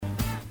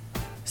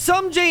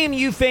Some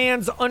JMU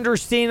fans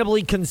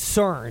understandably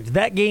concerned.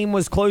 That game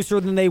was closer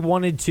than they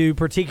wanted to,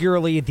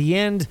 particularly at the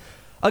end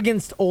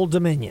against Old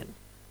Dominion.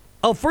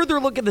 A further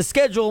look at the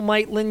schedule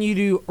might lend you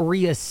to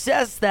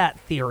reassess that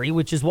theory,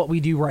 which is what we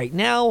do right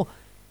now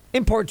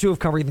in part 2 of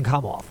Covering the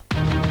Commonwealth.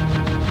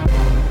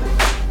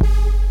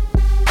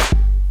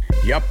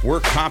 Yep,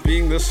 we're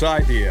copying this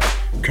idea.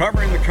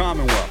 Covering the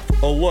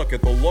Commonwealth, a look at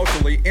the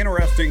locally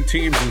interesting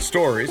teams and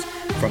stories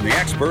from the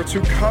experts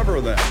who cover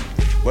them.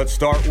 Let's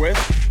start with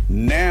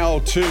Now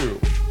 2,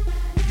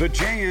 the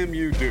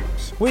JMU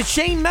Dukes. With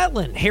Shane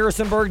Metlin,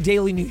 Harrisonburg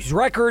Daily News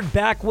Record,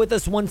 back with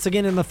us once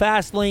again in the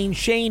fast lane.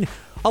 Shane,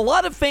 a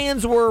lot of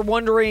fans were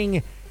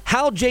wondering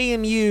how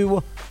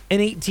JMU, an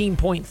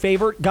 18-point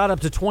favorite, got up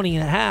to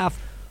 20.5,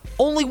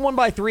 only won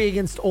by 3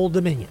 against Old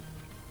Dominion.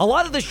 A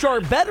lot of the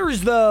sharp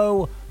bettors,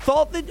 though,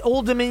 thought that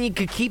Old Dominion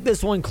could keep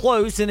this one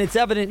close, and it's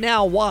evident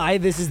now why.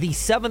 This is the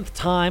 7th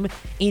time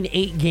in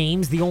 8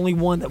 games. The only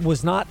one that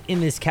was not in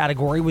this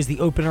category was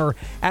the opener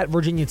at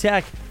Virginia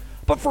Tech.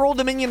 But for Old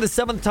Dominion, the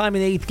 7th time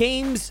in 8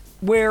 games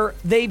where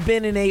they've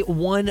been in a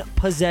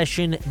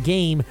one-possession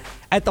game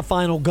at the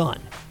final gun.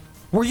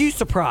 Were you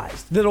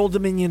surprised that Old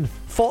Dominion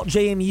fought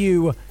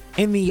JMU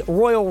in the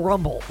Royal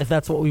Rumble, if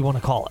that's what we want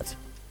to call it?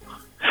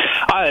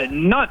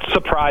 Not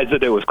surprised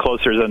that it was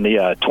closer than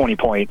the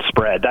 20-point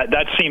spread.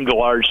 That seemed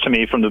large to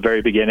me from the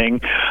very beginning.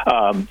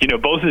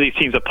 Both of these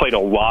teams have played a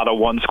lot of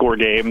one-score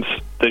games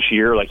this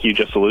year, like you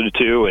just alluded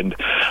to, and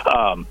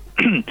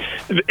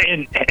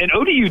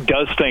ODU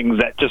does things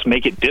that just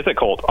make it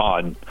difficult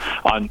on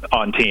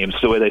teams.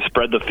 The way they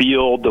spread the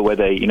field, the way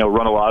they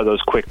run a lot of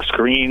those quick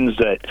screens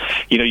that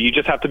you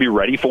just have to be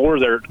ready for.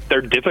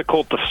 They're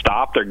difficult to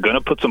stop. They're going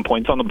to put some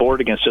points on the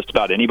board against just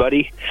about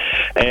anybody,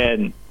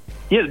 and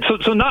yeah,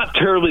 so not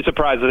terribly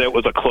surprised that it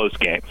was a close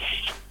game.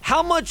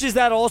 How much is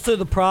that also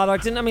the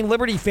product? And I mean,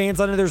 Liberty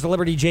fans, I know there's a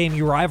Liberty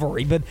JMU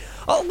rivalry, but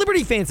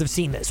Liberty fans have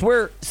seen this,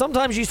 where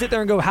sometimes you sit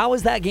there and go, how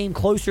is that game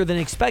closer than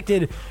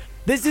expected?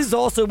 This is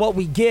also what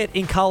we get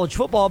in college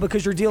football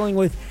because you're dealing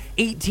with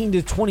 18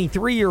 to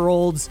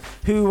 23-year-olds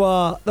who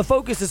the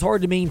focus is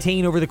hard to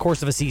maintain over the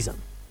course of a season.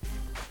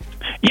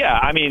 Yeah,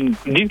 I mean,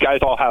 these guys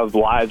all have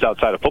lives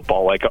outside of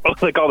football, like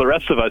all the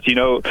rest of us.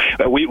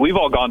 We've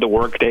all gone to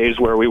work days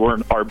where we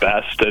weren't our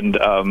best, and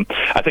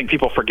I think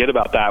people forget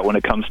about that when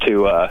it comes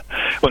to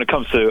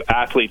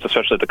athletes,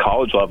 especially at the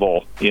college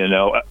level.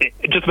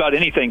 Just about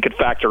anything could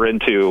factor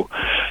into,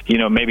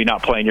 maybe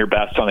not playing your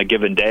best on a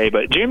given day.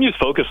 But JMU's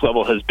focus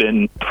level has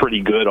been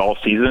pretty good all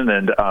season,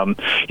 and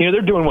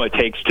they're doing what it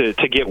takes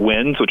to get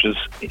wins, which is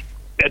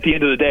at the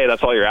end of the day,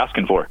 that's all you're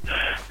asking for.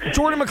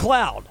 Jordan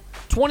McLeod.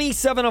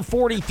 27 of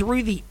 40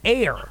 through the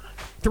air.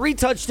 3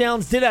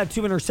 touchdowns, did have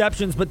 2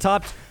 interceptions, but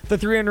topped the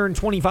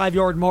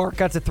 325-yard mark,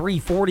 got to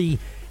 340.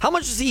 How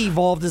much has he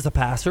evolved as a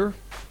passer?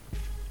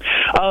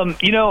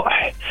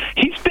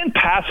 He's been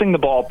passing the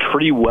ball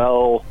pretty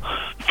well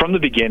from the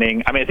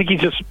beginning. I mean, I think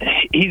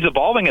he's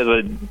evolving as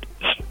a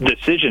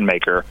decision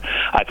maker,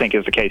 I think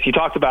is the case. He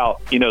talked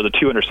about, the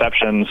 2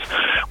 interceptions.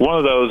 One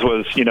of those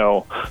was,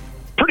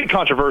 pretty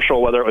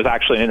controversial whether it was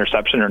actually an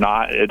interception or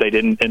not. They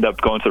didn't end up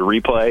going to the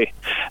replay,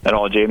 and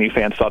all JMU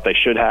fans thought they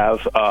should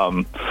have.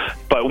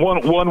 But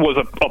one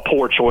was a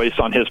poor choice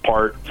on his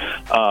part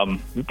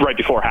right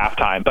before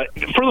halftime. But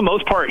for the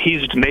most part,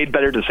 he's made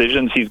better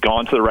decisions. He's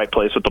gone to the right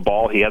place with the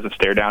ball. He hasn't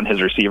stared down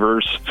his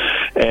receivers.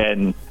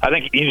 And I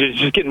think he's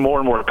just getting more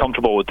and more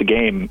comfortable with the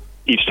game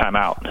each time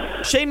out.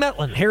 Shane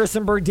Metlin,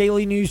 Harrisonburg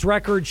Daily News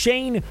Record.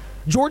 Shane,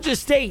 Georgia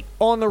State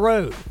on the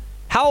road.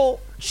 How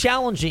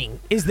challenging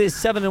is this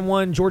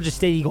 7-1 Georgia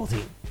State Eagle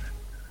team?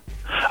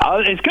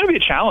 It's going to be a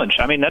challenge.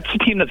 I mean, that's a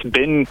team that's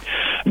been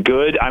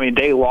good. I mean,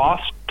 they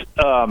lost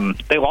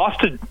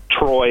to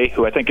Troy,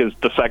 who I think is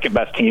the second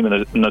best team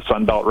in the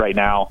Sun Belt right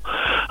now.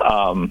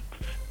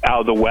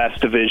 Out of the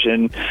West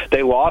Division.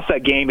 They lost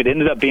that game. It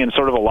ended up being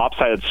sort of a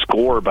lopsided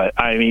score, but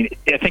I mean,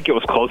 I think it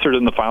was closer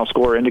than the final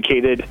score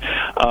indicated.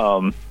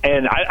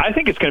 And I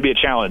think it's going to be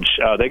a challenge.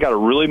 They got a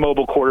really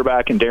mobile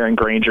quarterback in Darren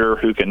Granger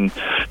who can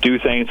do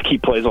things,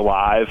 keep plays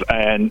alive.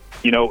 And,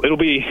 it'll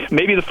be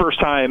maybe the first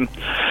time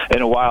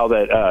in a while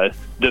that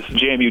this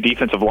JMU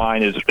defensive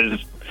line is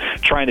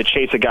trying to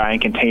chase a guy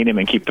and contain him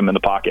and keep him in the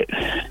pocket.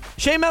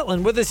 Shane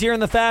Metlin with us here in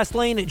the fast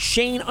lane at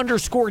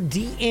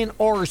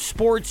Shane_DNR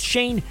Sports.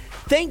 Shane,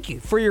 thank you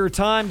for your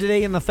time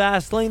today in the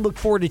fast lane. Look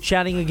forward to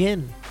chatting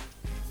again.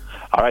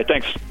 All right,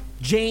 thanks.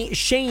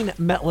 Shane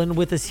Metlin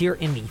with us here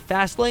in the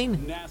fast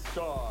lane.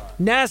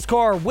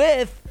 NASCAR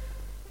with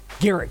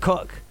Garrett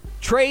Cook,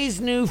 Trey's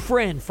new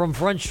friend from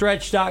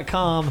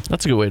frontstretch.com.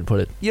 That's a good way to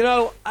put it.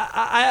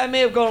 I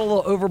may have gone a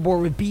little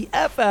overboard with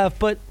BFF,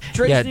 but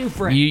Trey's new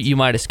friend. You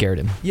might have scared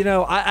him.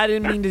 I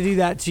didn't mean to do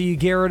that to you,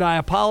 Garrett. I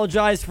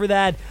apologize for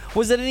that.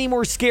 Was it any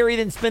more scary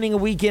than spending a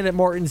weekend at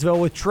Martinsville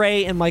with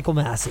Trey and Michael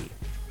Massey?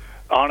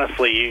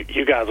 Honestly,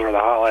 you guys were the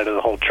highlight of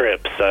the whole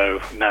trip, so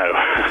no.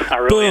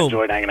 I really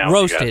enjoyed hanging out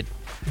with you guys. Roasted.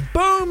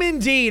 Boom,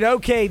 indeed.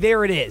 Okay,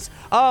 there it is.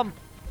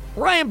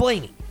 Ryan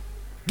Blaney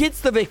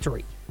gets the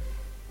victory.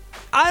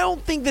 I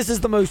don't think this is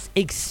the most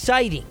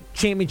exciting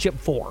championship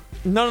 4.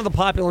 None of the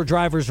popular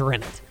drivers are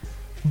in it.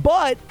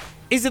 But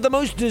is it the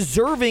most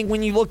deserving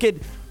when you look at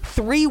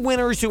 3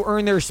 winners who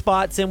earned their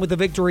spots in with a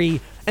victory,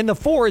 and the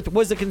 4th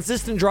was a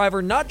consistent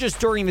driver, not just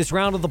during this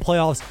round of the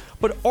playoffs,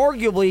 but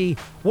arguably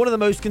one of the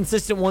most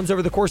consistent ones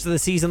over the course of the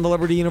season, the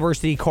Liberty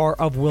University car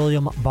of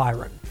William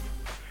Byron?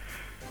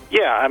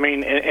 Yeah, I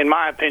mean, in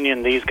my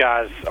opinion, these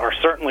guys are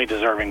certainly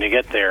deserving to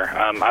get there.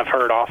 I've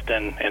heard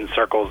often in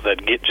circles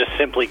that just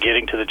simply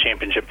getting to the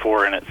championship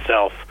 4 in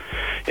itself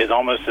is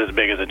almost as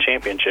big as a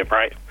championship,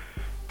 right?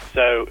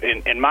 So,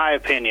 in my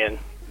opinion,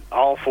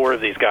 all 4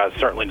 of these guys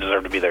certainly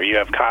deserve to be there. You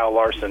have Kyle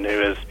Larson, who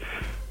has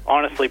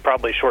honestly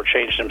probably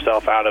shortchanged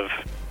himself out of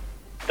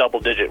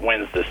double-digit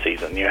wins this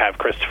season. You have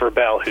Christopher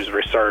Bell, who's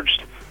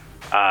resurged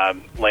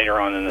later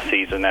on in the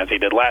season, as he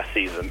did last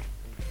season.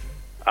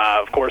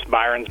 Of course,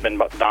 Byron's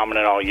been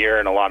dominant all year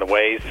in a lot of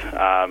ways.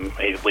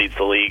 He leads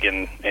the league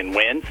in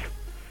wins.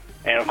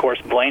 And, of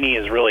course, Blaney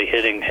is really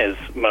hitting his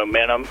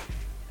momentum,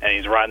 and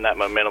he's riding that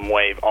momentum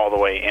wave all the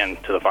way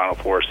into the Final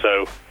Four.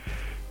 So,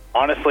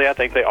 honestly, I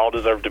think they all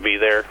deserve to be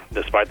there,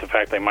 despite the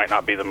fact they might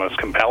not be the most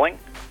compelling.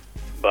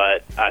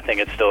 But I think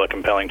it's still a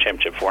compelling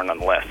championship 4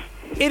 nonetheless.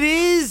 It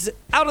is.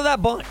 Out of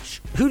that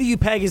bunch, who do you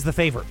peg as the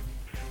favorite?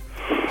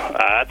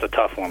 That's a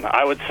tough one.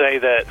 I would say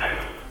that,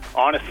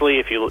 honestly,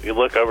 if you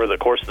look over the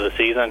course of the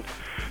season,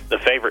 the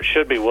favorite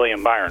should be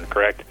William Byron,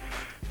 correct?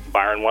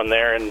 Byron won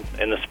there in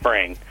the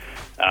spring.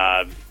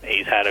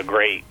 He's had a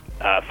great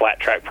flat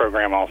track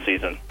program all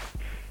season.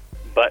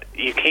 But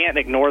you can't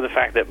ignore the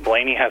fact that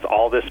Blaney has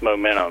all this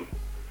momentum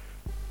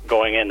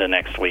going into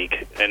next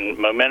week. And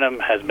momentum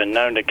has been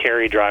known to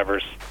carry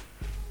drivers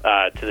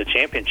to the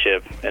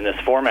championship in this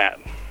format,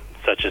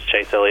 such as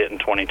Chase Elliott in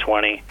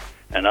 2020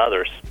 and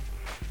others.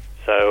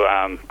 So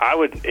I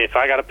would, if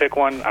I got to pick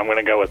one, I'm going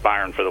to go with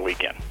Byron for the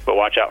weekend. But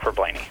watch out for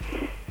Blaney.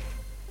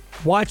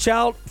 Watch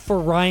out for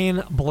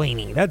Ryan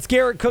Blaney. That's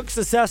Garrett Cook's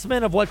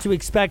assessment of what to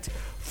expect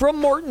from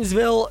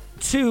Martinsville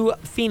to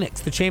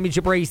Phoenix, the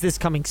championship race this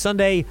coming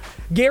Sunday.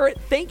 Garrett,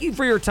 thank you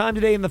for your time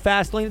today in the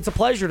Fast Lane. It's a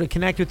pleasure to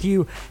connect with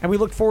you, and we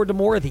look forward to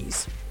more of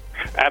these.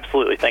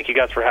 Absolutely. Thank you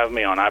guys for having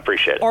me on. I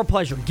appreciate it. Our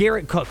pleasure.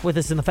 Garrett Cook with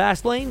us in the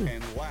Fast Lane.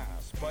 And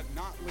last but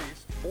not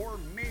least, or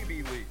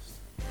maybe least,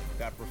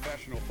 that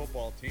professional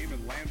football team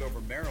in Landover,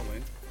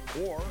 Maryland,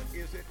 or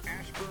is it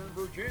Ashburn,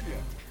 Virginia?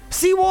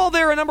 Seawall,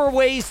 there are a number of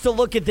ways to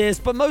look at this,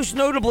 but most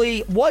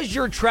notably, was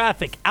your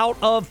traffic out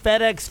of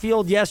FedEx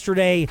Field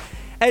yesterday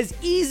as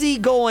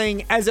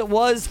easygoing as it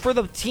was for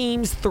the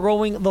teams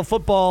throwing the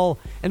football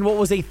in what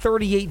was a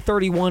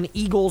 38-31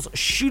 Eagles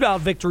shootout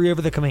victory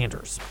over the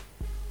Commanders?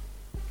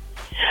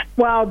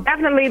 Well,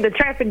 definitely the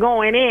traffic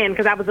going in,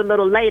 because I was a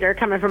little later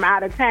coming from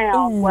out of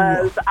town,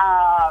 was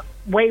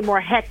way more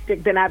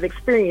hectic than I've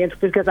experienced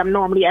because I'm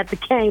normally at the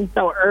game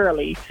so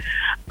early.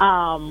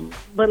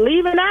 But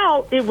leaving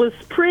out, it was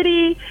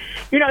pretty,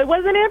 it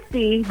wasn't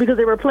empty because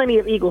there were plenty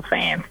of Eagles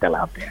fans still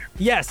out there.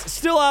 Yes,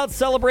 still out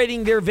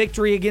celebrating their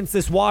victory against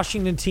this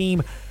Washington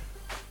team.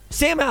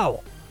 Sam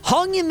Howell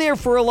hung in there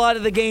for a lot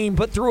of the game,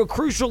 but threw a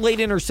crucial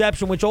late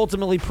interception, which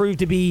ultimately proved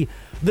to be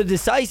the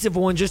decisive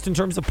one just in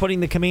terms of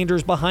putting the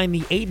Commanders behind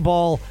the 8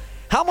 ball.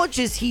 How much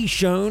has he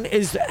shown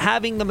as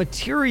having the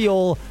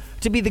material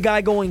to be the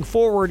guy going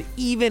forward,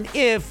 even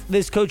if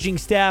this coaching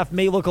staff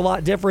may look a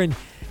lot different,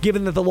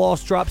 given that the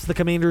loss drops the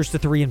Commanders to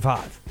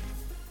 3-5?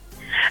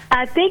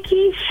 I think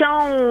he's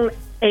shown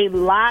a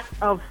lot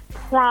of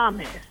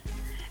promise,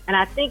 and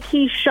I think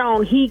he's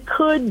shown he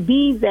could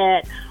be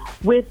that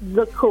with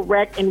the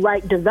correct and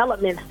right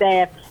development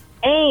staff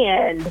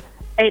and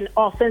an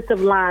offensive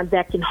line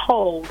that can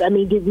hold. I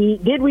mean, did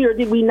we or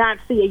did we not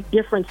see a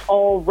difference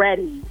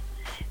already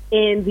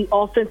in the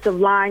offensive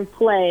line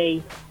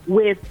play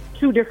with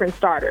 2 different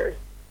starters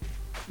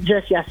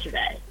just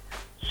yesterday?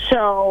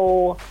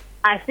 So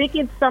I think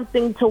it's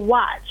something to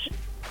watch.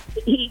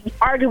 He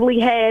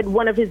arguably had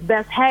one of his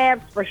best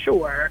halves for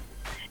sure,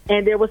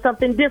 and there was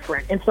something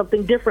different. And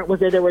something different was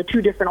that there were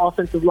 2 different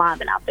offensive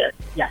linemen out there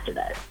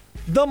yesterday.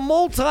 The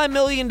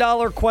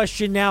multi-million-dollar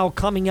question now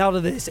coming out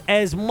of this,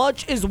 as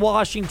much as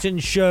Washington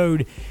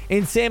showed,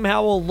 and Sam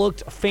Howell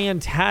looked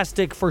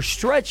fantastic for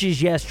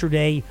stretches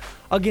yesterday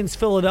against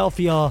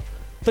Philadelphia,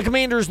 the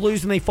Commanders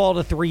lose and they fall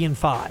to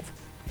 3-5.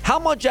 How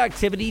much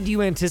activity do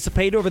you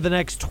anticipate over the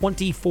next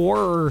 24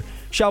 or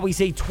shall we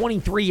say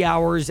 23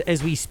 hours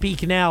as we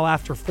speak now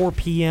after 4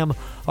 p.m.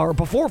 or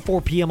before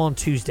 4 p.m. on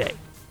Tuesday?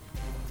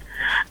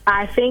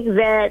 I think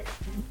that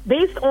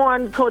based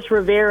on Coach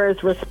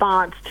Rivera's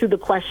response to the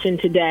question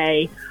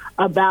today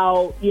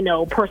about,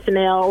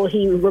 personnel,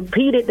 he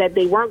repeated that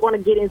they weren't going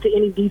to get into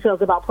any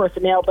details about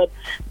personnel, but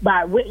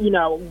by,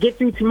 get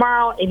through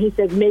tomorrow, and he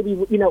says maybe,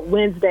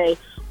 Wednesday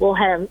we'll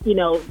have,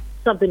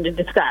 something to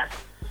discuss.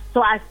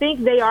 So I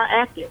think they are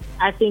active.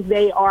 I think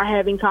they are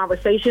having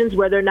conversations.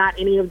 Whether or not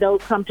any of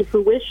those come to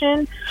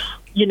fruition,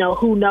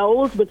 who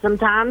knows? But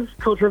sometimes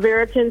Coach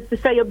Rivera tends to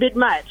say a bit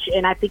much,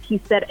 and I think he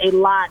said a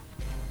lot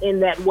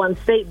in that one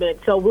statement.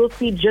 So we'll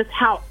see just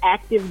how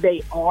active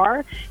they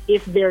are.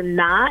 If they're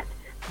not,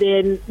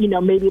 then,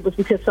 maybe it was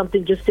because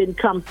something just didn't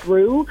come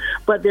through.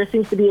 But there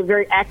seems to be a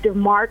very active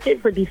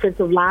market for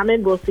defensive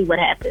linemen. We'll see what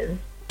happens.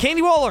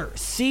 Candy Waller,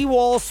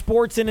 Seawall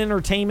Sports and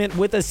Entertainment,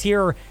 with us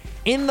here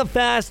in the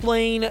Fast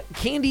Lane.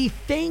 Candy,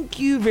 thank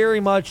you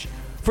very much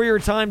for your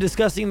time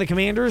discussing the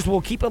Commanders.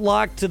 We'll keep it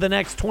locked to the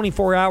next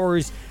 24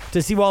 hours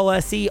to Seawall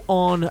SC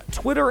on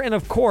Twitter, and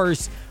of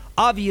course,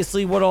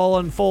 obviously, what all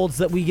unfolds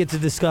that we get to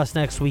discuss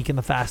next week in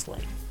the Fast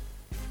Lane.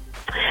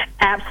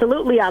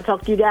 Absolutely. I'll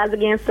talk to you guys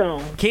again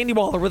soon. Candy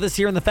Waller with us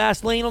here in the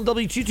Fast Lane on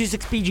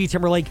W226BG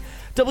Timberlake,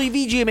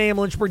 WVGMA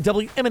Lynchburg,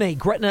 WMNA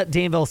Gretna,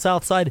 Danville,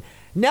 Southside.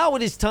 Now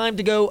it is time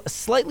to go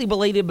slightly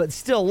belated but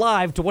still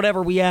live to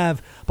whatever we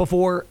have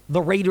before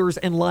the Raiders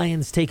and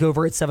Lions take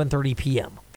over at 7:30 p.m.